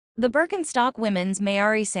The Birkenstock Women's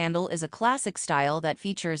Mayari Sandal is a classic style that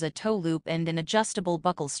features a toe loop and an adjustable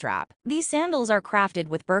buckle strap. These sandals are crafted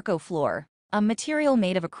with Birko a material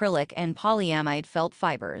made of acrylic and polyamide felt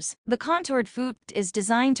fibers. The contoured foot is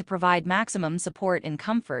designed to provide maximum support and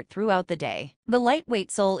comfort throughout the day. The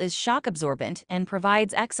lightweight sole is shock-absorbent and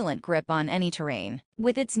provides excellent grip on any terrain.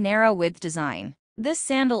 With its narrow-width design, this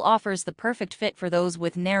sandal offers the perfect fit for those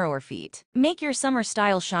with narrower feet. Make your summer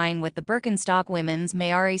style shine with the Birkenstock Women's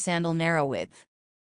Mayari Sandal Narrow Width.